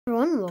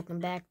Everyone, welcome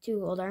back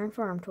to Old Iron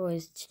Farm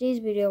Toys. Today's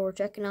video, we're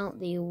checking out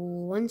the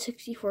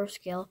 1/64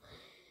 scale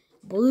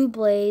Blue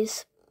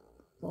Blaze.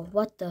 Well,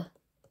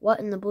 what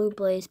in the Blue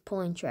Blaze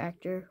pulling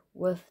tractor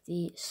with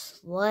the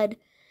sled.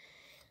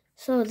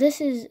 So this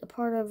is a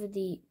part of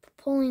the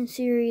pulling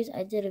series.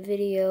 I did a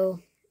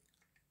video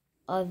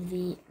of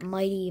the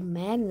Mighty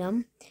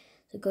Magnum,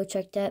 so go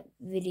check that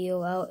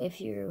video out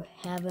if you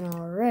haven't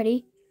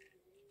already.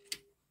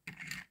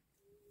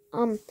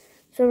 So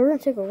we're gonna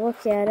take a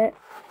look at it.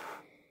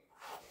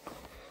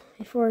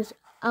 Before it's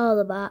out of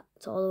the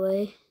box all the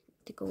way,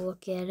 take a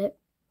look at it.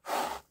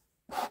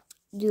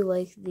 Do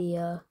like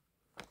the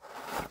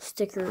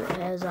sticker it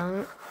has on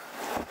it.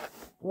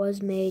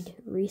 Was made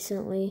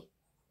recently,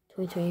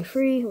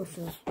 2023, which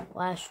was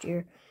last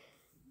year.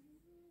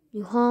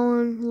 New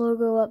Holland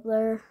logo up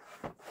there.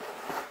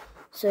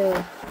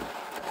 So,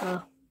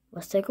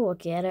 let's take a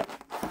look at it.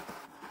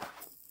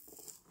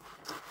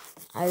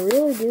 I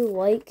really do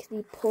like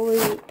the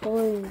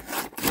pulling.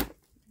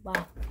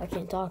 Wow, I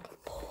can't talk.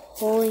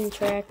 Pulling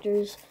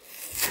tractors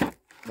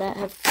that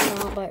have come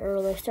out by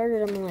Earl. I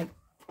started them in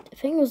I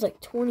think it was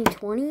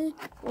 2020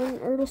 when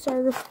Earl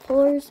started with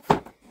pullers.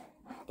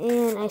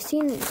 And I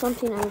seen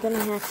something I'm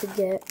gonna have to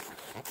get.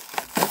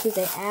 This is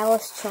a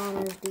Alice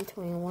Chalmers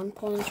D21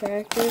 pulling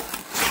tractor.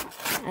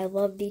 I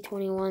love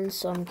D21s,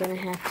 so I'm gonna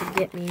have to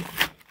get me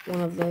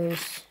one of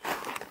those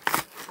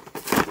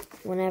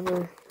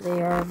whenever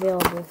they are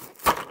available.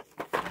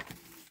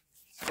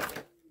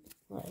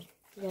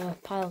 We got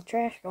a pile of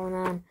trash going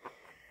on.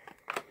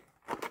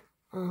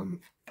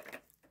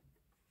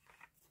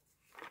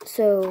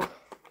 So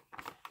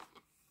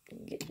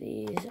get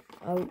these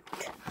out.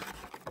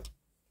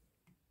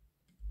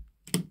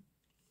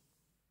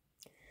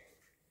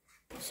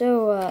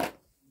 So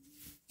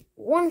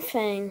one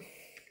thing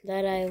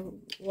that I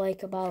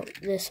like about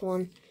this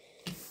one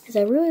is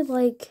I really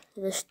like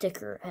the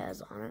sticker it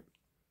has on it.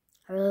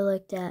 I really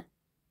like that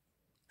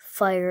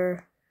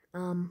fire.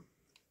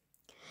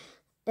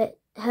 It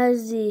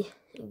has the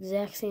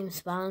exact same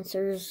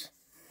sponsors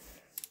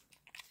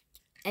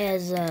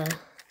as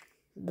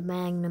the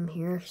Magnum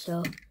here,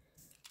 so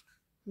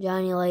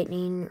Johnny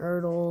Lightning,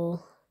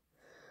 Ertl,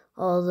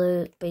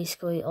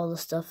 basically all the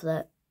stuff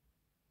that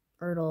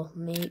Ertl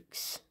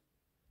makes.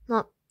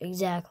 Not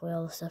exactly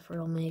all the stuff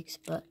Ertl makes,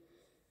 but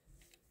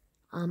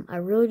I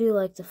really do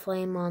like the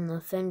flame on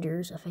the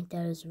fenders. I think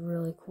that is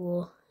really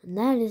cool. And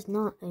that is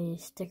not a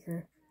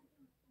sticker.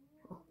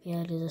 Oh,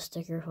 yeah, it is a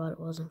sticker. I thought it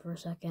wasn't for a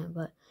second,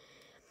 but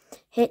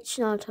hitch,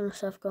 not a ton of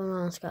stuff going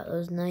on. It's got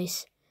those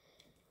nice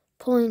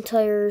pulling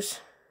tires.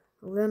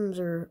 Rims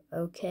are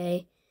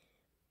okay.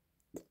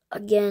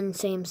 Again,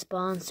 same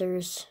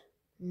sponsors.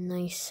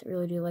 Nice.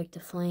 Really do like the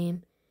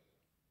flame.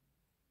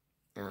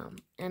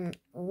 And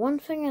one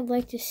thing I'd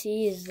like to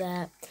see is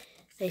that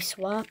they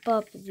swap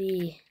up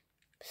the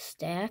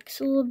stacks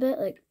a little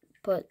bit.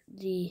 Put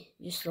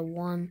just the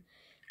one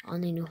on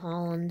the New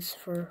Hollands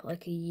for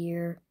a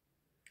year.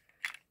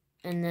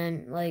 And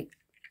then I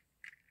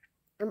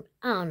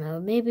don't know.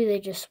 Maybe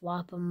they just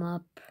swap them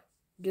up.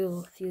 Do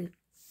a few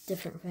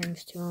different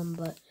things to them,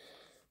 but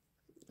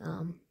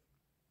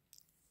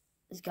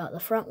it's got the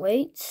front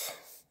weights,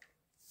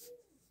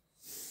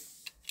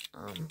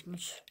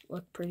 which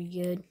look pretty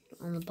good.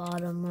 On the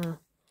bottom,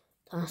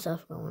 ton of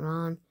stuff going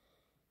on.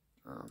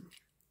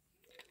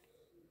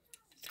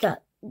 It's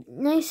got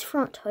nice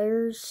front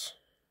tires,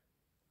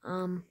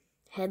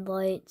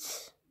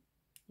 headlights,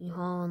 New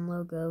Holland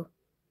logo,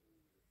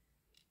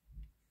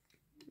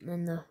 and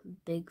then the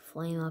big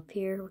flame up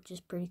here, which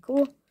is pretty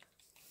cool.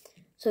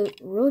 So,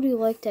 really do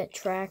like that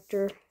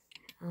tractor.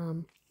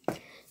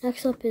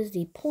 Next up is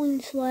the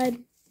pulling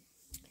sled.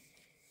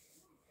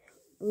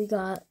 We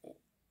got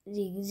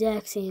the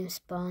exact same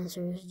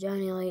sponsors,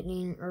 Johnny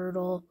Lightning,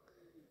 Ertl,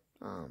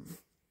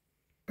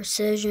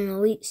 Precision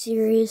Elite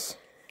Series.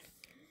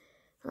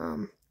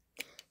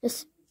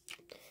 This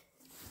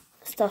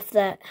stuff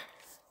that,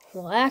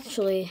 well,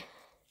 actually, I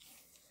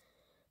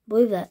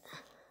believe that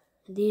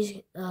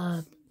these,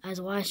 I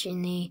was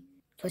watching the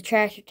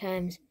Tractor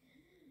Times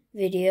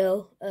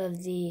video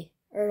of the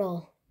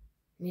Ertl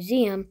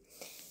Museum,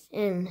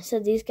 and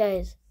said these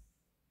guys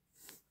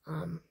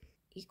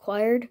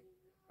acquired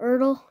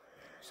Ertl,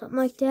 something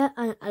like that.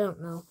 I don't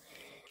know.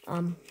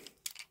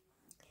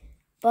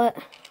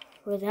 But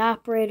where the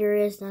operator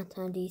is, not a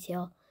ton of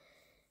detail.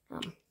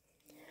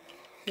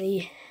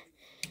 The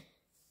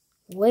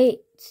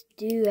weights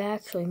do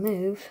actually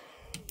move.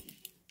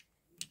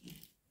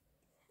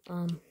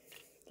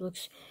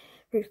 Looks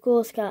pretty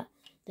cool. It's got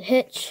the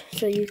hitch,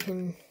 so you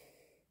can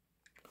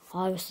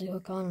obviously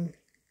hook on and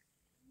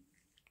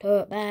tow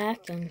it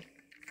back and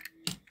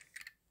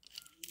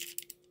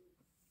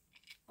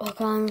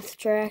hook on with the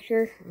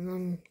tractor and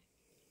then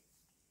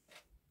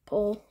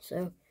pull.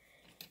 So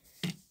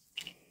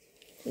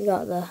you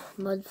got the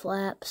mud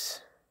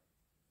flaps,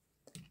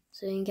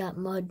 so you got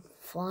mud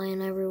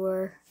flying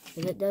everywhere.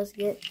 Cause it does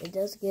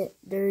get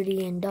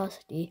dirty and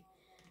dusty.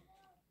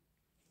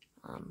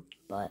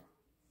 But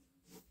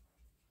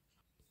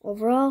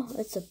overall,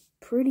 it's a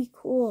pretty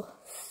cool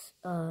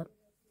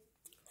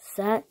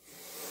set.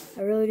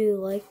 I really do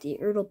like the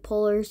Ertl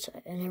pullers,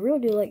 and I really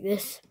do like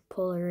this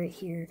puller right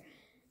here.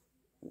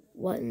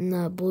 What in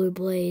the Blue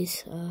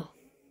Blaze. I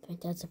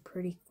think that's a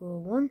pretty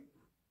cool one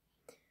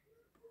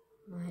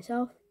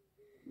myself.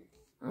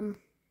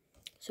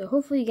 So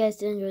hopefully you guys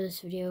did enjoy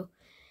this video.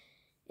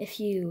 If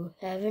you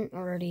haven't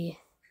already,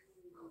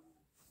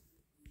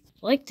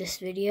 like this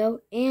video,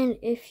 and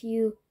if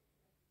you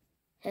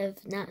have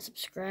not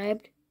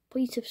subscribed,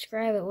 please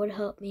subscribe. It would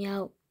help me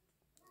out.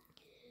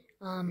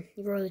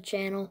 Grow the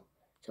channel.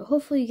 So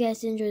hopefully you guys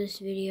did enjoy this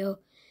video.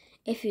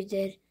 If you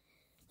did,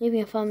 leave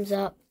me a thumbs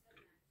up,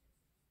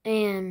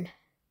 and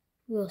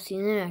we'll see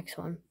you in the next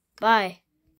one. Bye.